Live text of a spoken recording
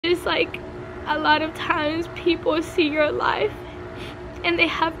just like a lot of times people see your life and they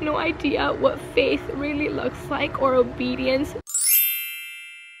have no idea what faith really looks like, or obedience.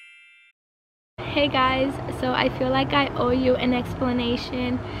 Hey guys, so I feel like I owe you an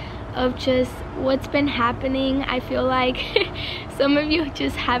explanation of just what's been happening. I feel like some of you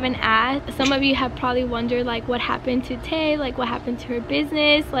just haven't asked. Some of you have probably wondered like what happened to Tay, like what happened to her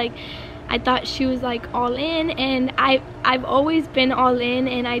business. Like I thought she was like all in, and I've always been all in,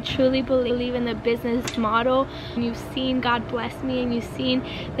 and I truly believe in the business model. You've seen God bless me, and you've seen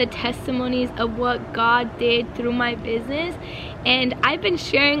the testimonies of what God did through my business. And I've been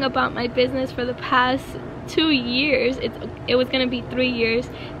sharing about my business for the past 2 years. It was gonna be 3 years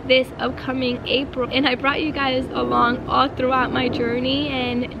this upcoming April, and I brought you guys along all throughout my journey,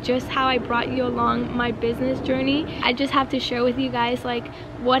 and just how I brought you along my business journey. I just have to share with you guys like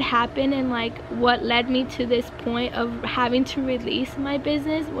what happened and like what led me to this point of having to release my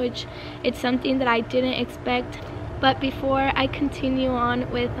business, which it's something that I didn't expect. But before I continue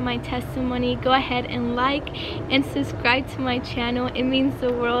on with my testimony, go ahead and like and subscribe to my channel. It means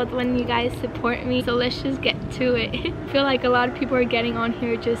the world when you guys support me. So let's just get to it. I feel like a lot of people are getting on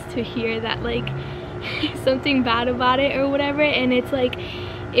here just to hear that like something bad about it or whatever, and it's like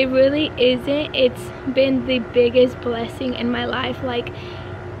it really isn't. It's been the biggest blessing in my life. Like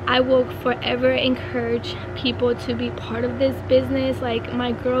I will forever encourage people to be part of this business. Like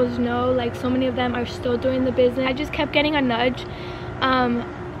my girls know, like so many of them are still doing the business. I just kept getting a nudge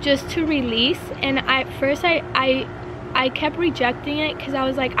just to release, and at first I kept rejecting it because I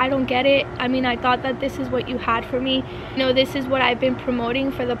was like, I don't get it. I mean, I thought that this is what you had for me. You know, this is what I've been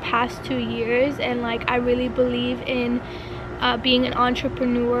promoting for the past 2 years, and like I really believe in being an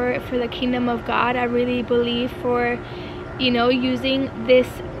entrepreneur for the kingdom of God. I really believe for, you know, using this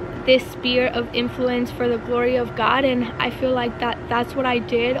sphere of influence for the glory of God, and I feel like that's what I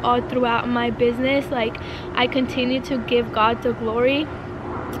did all throughout my business. Like I continue to give God the glory,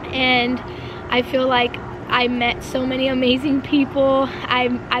 and I feel like I met so many amazing people.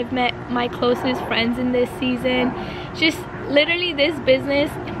 I've met my closest friends in this season. Just literally this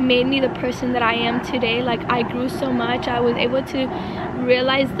business made me the person that I am today. Like I grew so much. I was able to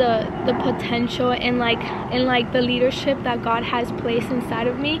realize the potential and like the leadership that God has placed inside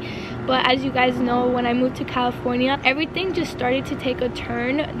of me. But as you guys know, when I moved to California, everything just started to take a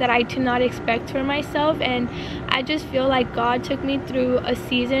turn that I did not expect for myself, and I just feel like God took me through a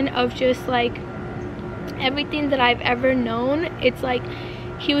season of just like everything that I've ever known. It's like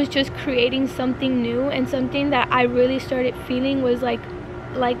he was just creating something new, and something that I really started feeling was like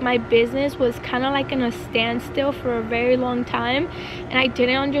my business was kind of like in a standstill for a very long time, and I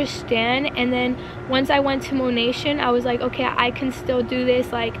didn't understand. And then once I went to Monation, I was like, okay, I can still do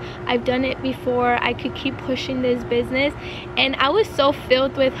this. Like I've done it before. I could keep pushing this business. And I was so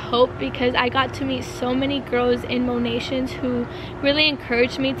filled with hope because I got to meet so many girls in Monations who really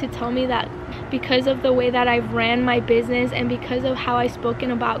encouraged me to tell me that because of the way that I've ran my business and because of how I've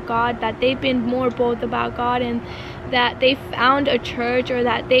spoken about God, that they've been more bold about God, and that they found a church, or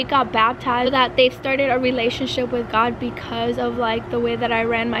that they got baptized, or that they've started a relationship with God because of like the way that I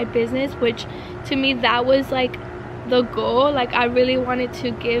ran my business, which to me that was like the goal. Like I really wanted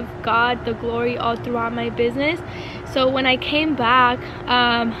to give God the glory all throughout my business. So when I came back,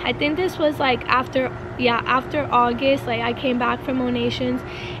 I think this was like after August, like I came back from Monations,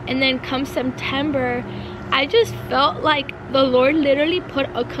 and then come September, I just felt like the Lord literally put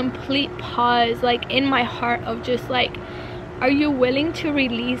a complete pause like in my heart of just like, are you willing to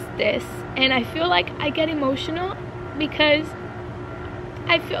release this? And I feel like I get emotional because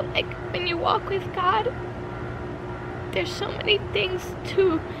I feel like when you walk with God, there's so many things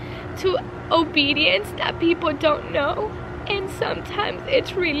to obedience that people don't know, and sometimes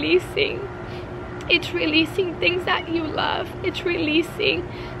it's releasing things that you love. It's releasing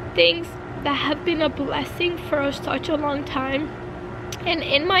things that have been a blessing for such a long time. And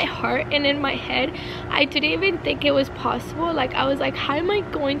in my heart and in my head, I didn't even think it was possible. Like I was like, how am I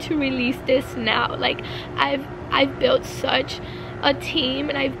going to release this now? Like I've built such a team,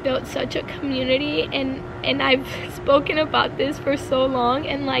 and I've built such a community, and I've spoken about this for so long,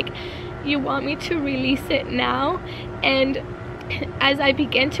 and like you want me to release it now? And as I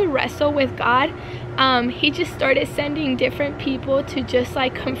began to wrestle with God, he just started sending different people to just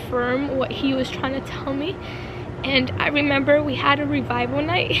like confirm what he was trying to tell me. And I remember we had a revival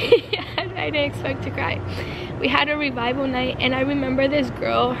night. I didn't expect to cry. We had a revival night, and I remember this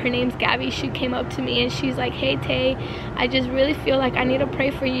girl, her name's Gabby, she came up to me and she's like, hey Tay, I just really feel like I need to pray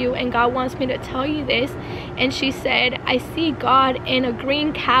for you, and God wants me to tell you this. And she said, I see God in a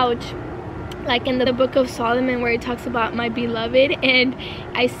green couch like in the book of Solomon, where it talks about my beloved, and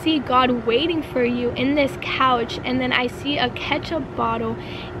I see God waiting for you in this couch, and then I see a ketchup bottle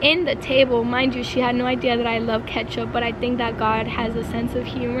in the table. Mind you, she had no idea that I love ketchup, but I think that God has a sense of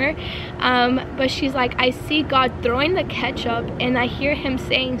humor. But she's like, I see God throwing the ketchup, and I hear him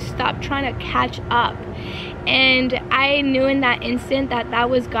saying, stop trying to catch up. And I knew in that instant that that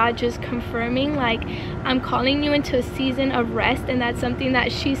was God just confirming, like, I'm calling you into a season of rest. And that's something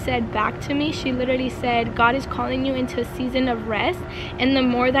that she said back to me. She literally said, God is calling you into a season of rest, and the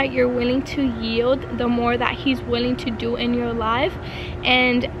more that you're willing to yield, the more that he's willing to do in your life.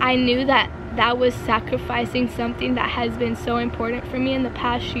 And I knew that that was sacrificing something that has been so important for me in the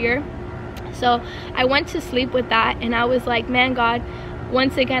past year. So I went to sleep with that, and I was like, man, God,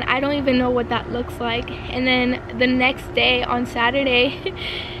 once again, I don't even know what that looks like. And then the next day on Saturday,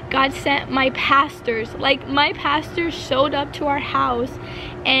 God sent my pastors. Like, my pastors showed up to our house,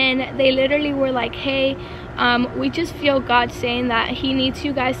 and they literally were like, hey, we just feel God saying that he needs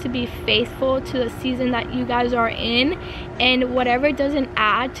you guys to be faithful to the season that you guys are in, and whatever doesn't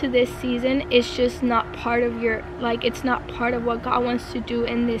add to this season is just not part of your, like, it's not part of what God wants to do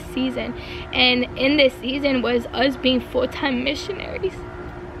in this season. And in this season was us being full-time missionaries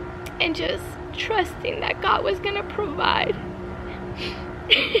and just trusting that God was gonna provide.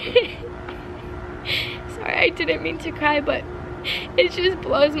 Sorry, I didn't mean to cry, but it just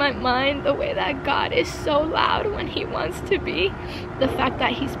blows my mind the way that God is so loud when he wants to be. The fact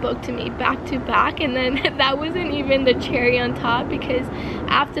that he spoke to me back to back, and then that wasn't even the cherry on top, because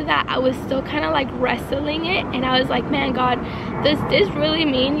after that I was still kind of like wrestling it, and I was like, man, God, does this really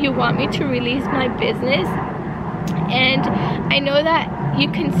mean you want me to release my business? And I know that you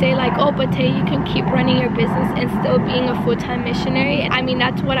can say like, oh, but Tay, you can keep running your business and still being a full-time missionary. I mean,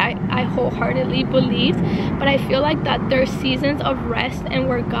 that's what I wholeheartedly believe. But I feel like that there's seasons of rest, and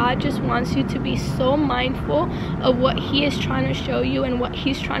where God just wants you to be so mindful of what he is trying to show you and what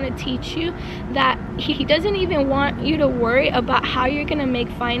he's trying to teach you, that he doesn't even want you to worry about how you're gonna make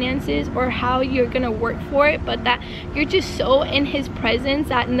finances or how you're gonna work for it, but that you're just so in his presence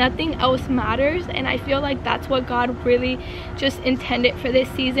that nothing else matters. And I feel like that's what God really just intended for this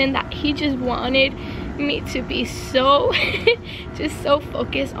season, that he just wanted me to be so just so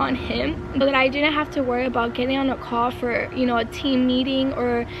focused on him, so that I didn't have to worry about getting on a call for, you know, a team meeting,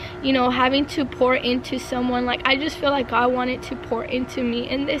 or, you know, having to pour into someone. Like, I just feel like God wanted to pour into me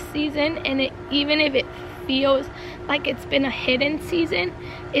in this season, and even if it feels like it's been a hidden season,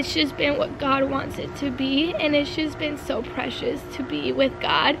 it's just been what God wants it to be, and it's just been so precious to be with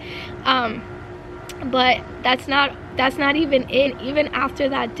God. But that's not even it. Even after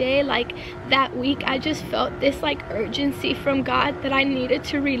that day, like that week, I just felt this like urgency from God that I needed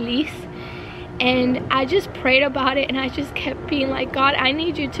to release. And I just prayed about it, and I just kept being like, God, I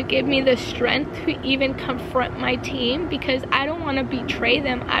need you to give me the strength to even confront my team, because I don't want to betray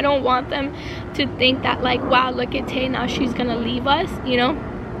them. I don't want them to think that like, wow, look at Tay, now she's gonna leave us, you know.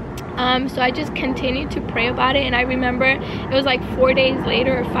 So I just continued to pray about it. And I remember it was like 4 days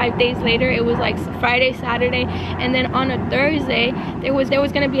later or 5 days later, it was like Friday, Saturday, and then on a Thursday there was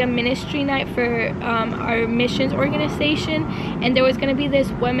going to be a ministry night for our missions organization, and there was going to be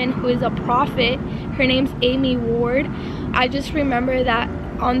this woman who is a prophet. Her name's Amy Ward. I just remember that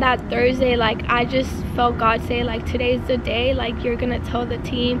on that Thursday, like, I just felt God say, like, today's the day, like, you're gonna tell the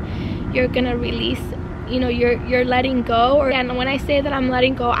team, you're gonna release, you know, you're letting go. And when I say that I'm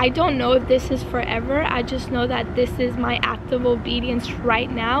letting go, I don't know if this is forever. I just know that this is my act of obedience right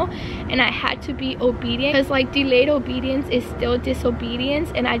now, and I had to be obedient, because like delayed obedience is still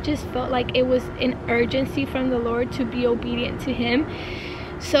disobedience, and I just felt like it was an urgency from the Lord to be obedient to him.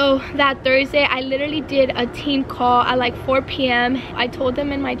 So that Thursday, I literally did a team call at like 4 p.m. I told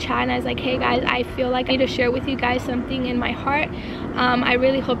them in my chat, and I was like, hey guys, I feel like I need to share with you guys something in my heart. I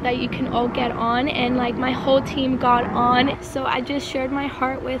really hope that you can all get on. And like my whole team got on. So I just shared my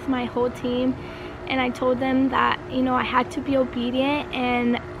heart with my whole team, and I told them that, you know, I had to be obedient,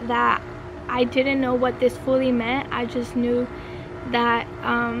 and that I didn't know what this fully meant. I just knew that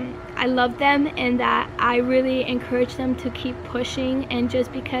I love them, and that I really encourage them to keep pushing. And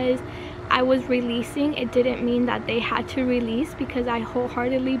just because I was releasing, it didn't mean that they had to release, because I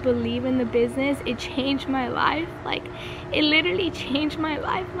wholeheartedly believe in the business. It changed my life. Like, it literally changed my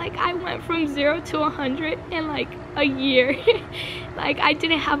life. Like, I went from 0 to 100 in like a year. Like, I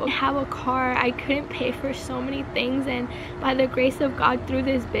didn't have a car. I couldn't pay for so many things, and by the grace of God through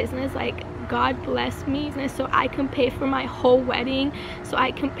this business, like, God blessed me so I can pay for my whole wedding, so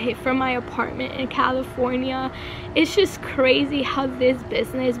I can pay for my apartment in California. It's just crazy how this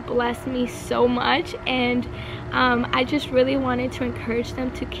business blessed me so much. And I just really wanted to encourage them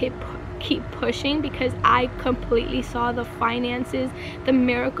to keep pushing, because I completely saw the finances, the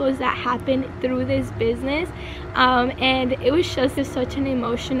miracles that happened through this business. And it was just such an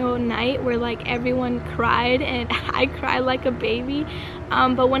emotional night where like everyone cried, and I cried like a baby.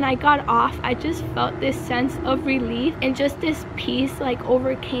 But when I got off, I just felt this sense of relief, and just this peace like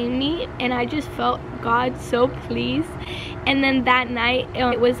overcame me, and I just felt God so pleased. And then that night,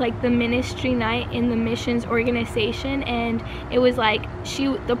 it was like the ministry night in the missions organization, and it was like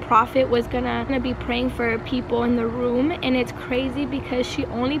the prophet was gonna be praying for people in the room. And it's crazy because she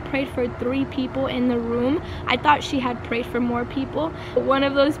only prayed for 3 people in the room. I thought she had prayed for more people. One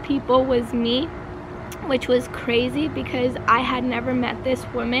of those people was me, which was crazy because I had never met this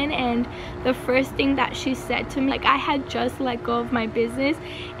woman. And the first thing that she said to me, like, I had just let go of my business,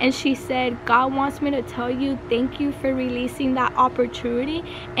 and she said, God wants me to tell you thank you for releasing that opportunity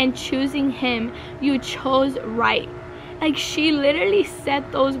and choosing him. You chose right. Like, she literally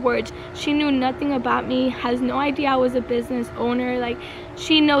said those words. She knew nothing about me, has no idea I was a business owner. Like,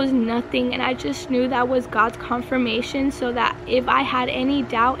 she knows nothing, and I just knew that was God's confirmation, so that if I had any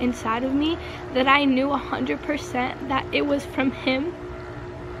doubt inside of me, that I knew 100% that it was from him.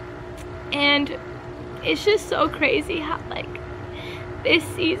 And it's just so crazy how like this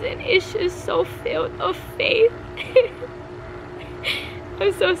season is just so filled of faith.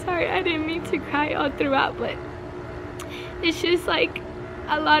 I'm so sorry, I didn't mean to cry all throughout, but it's just like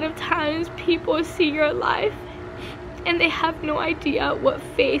a lot of times people see your life and they have no idea what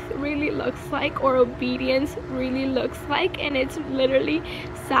faith really looks like, or obedience really looks like. And it's literally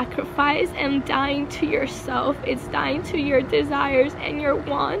sacrifice and dying to yourself. It's dying to your desires and your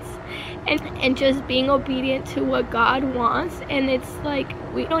wants, and just being obedient to what God wants. And it's like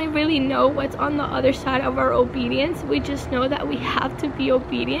we don't really know what's on the other side of our obedience. We just know that we have to be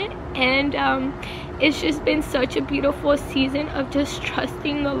obedient. And it's just been such a beautiful season of just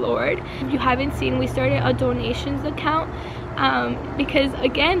trusting the Lord. If you haven't seen, we started a donations account, because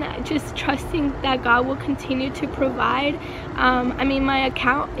again, just trusting that God will continue to provide. I mean, my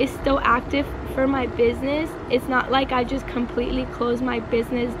account is still active for my business. It's not like I just completely closed my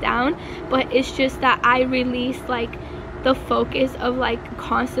business down, but it's just that I released like the focus of like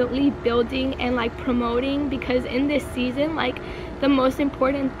constantly building and like promoting, because in this season, like, the most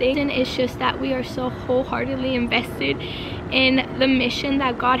important thing is just that we are so wholeheartedly invested in the mission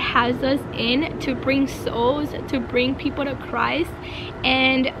that God has us in, to bring souls, to bring people to Christ.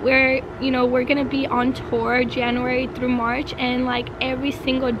 And we're gonna be on tour January through March, and like every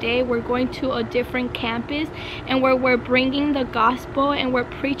single day we're going to a different campus, and where we're bringing the gospel and we're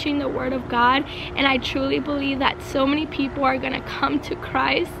preaching the word of God. And I truly believe that so many people are gonna come to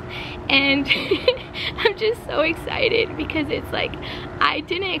Christ. And I'm just so excited, because it's like I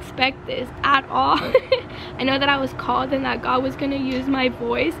didn't expect this at all. I know that I was called and that God was gonna use my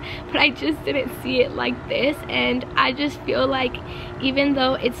voice, but I just didn't see it like this. And I just feel like even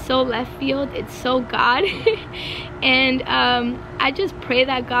though it's so left field, it's so God. And I just pray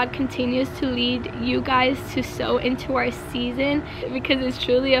that God continues to lead you guys to sow into our season, because it's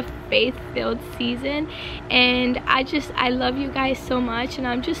truly a faith-filled season. And I love you guys so much, and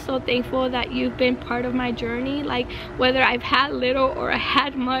I'm just so thankful that you've been part of my journey. Like, whether I've had little or I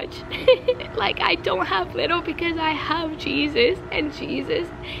had much, like, I don't have little because I have Jesus, and Jesus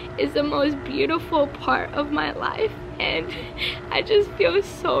is the most beautiful part of my life. And I just feel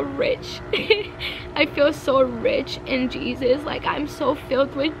so rich. I feel so rich in Jesus. Like, I'm so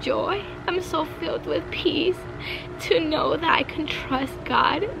filled with joy. I'm so filled with peace, to know that I can trust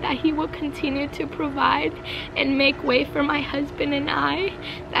God, that he will continue to provide and make way for my husband and I.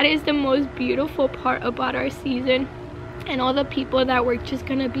 That is the most beautiful part about our season, and all the people that we're just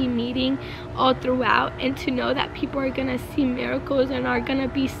gonna be meeting all throughout, and to know that people are gonna see miracles and are gonna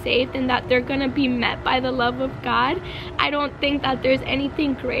be saved, and that they're gonna be met by the love of God. I don't think that there's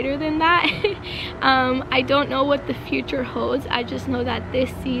anything greater than that. I don't know what the future holds. I just know that this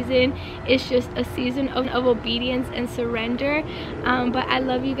season is just a season of obedience and surrender. But I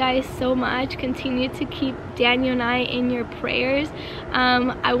love you guys so much. Continue to keep Daniel and I in your prayers.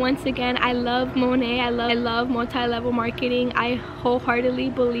 Once again, I love Monet. I love multi-level marketing. I wholeheartedly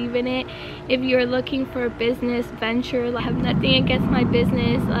believe in it. If you're looking for a business venture, like, I have nothing against my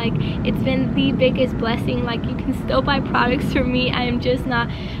business. Like, it's been the biggest blessing. Like, you can still buy products from me. I am just not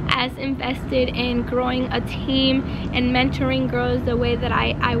as invested in growing a team and mentoring girls the way that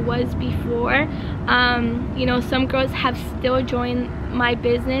I was before. You know, some girls have still joined my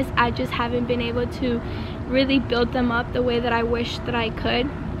business. I just haven't been able to really build them up the way that I wish that I could.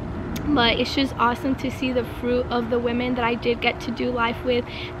 But it's just awesome to see the fruit of the women that I did get to do life with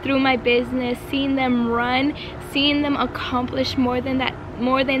through my business, seeing them run, seeing them accomplish more than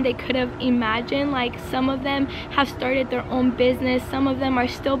more than they could have imagined. Like, some of them have started their own business, some of them are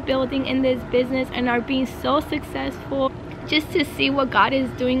still building in this business and are being so successful. Just to see what God is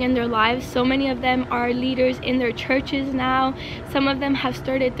doing in their lives. So many of them are leaders in their churches now. Some of them have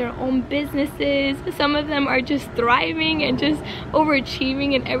started their own businesses. Some of them are just thriving and just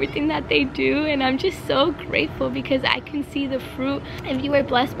overachieving in everything that they do. And I'm just so grateful because I can see the fruit. If you were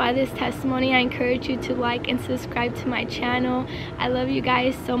blessed by this testimony, I encourage you to like and subscribe to my channel. I love you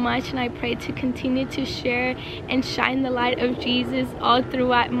guys so much, and I pray to continue to share and shine the light of Jesus all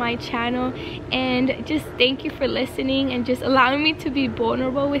throughout my channel. And just thank you for listening and just allowing me to be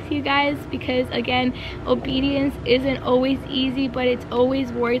vulnerable with you guys, because again, obedience isn't always easy, but it's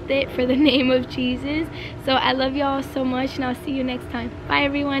always worth it for the name of Jesus. So I love y'all so much, and I'll see you next time. Bye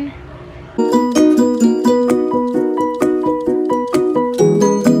everyone.